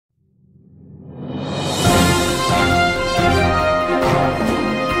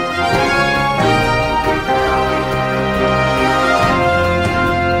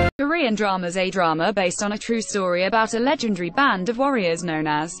dramas. A drama based on a true story about a legendary band of warriors known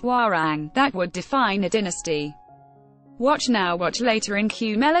as Hwarang, that would define a dynasty. Watch now, watch later. In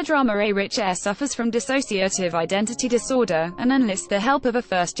Q melodrama, a rich heir suffers from dissociative identity disorder, and enlists the help of a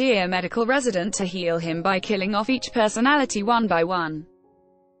first-year medical resident to heal him by killing off each personality one by one.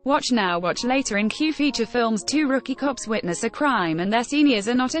 Watch now, watch later. In Q feature films, two rookie cops witness a crime and their seniors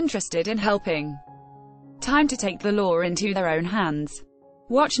are not interested in helping. Time to take the law into their own hands.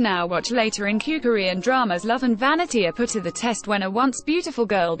 Watch now, watch later. In Q Korean dramas, love and vanity are put to the test when a once beautiful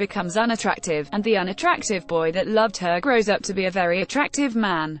girl becomes unattractive, and the unattractive boy that loved her grows up to be a very attractive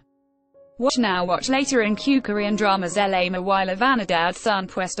man. Watch now, watch later. In Q Korean dramas, la mawala vanidad son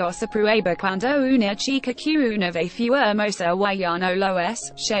puesto sa prueba cuando una chica que una vez fue hermosa ya no lo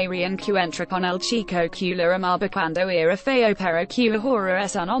es, Sharian que entra con el chico que la amaba cuando era feo pero que ahora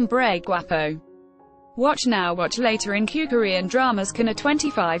es un hombre guapo. Watch now, watch later. In Q Korean dramas, can a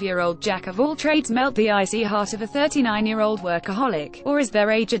 25-year-old jack of all trades melt the icy heart of a 39-year-old workaholic, or is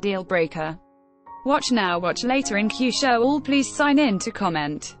their age a deal breaker? Watch now, watch later. In Q show all, please sign in to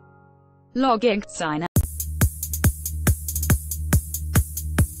comment. Log in, sign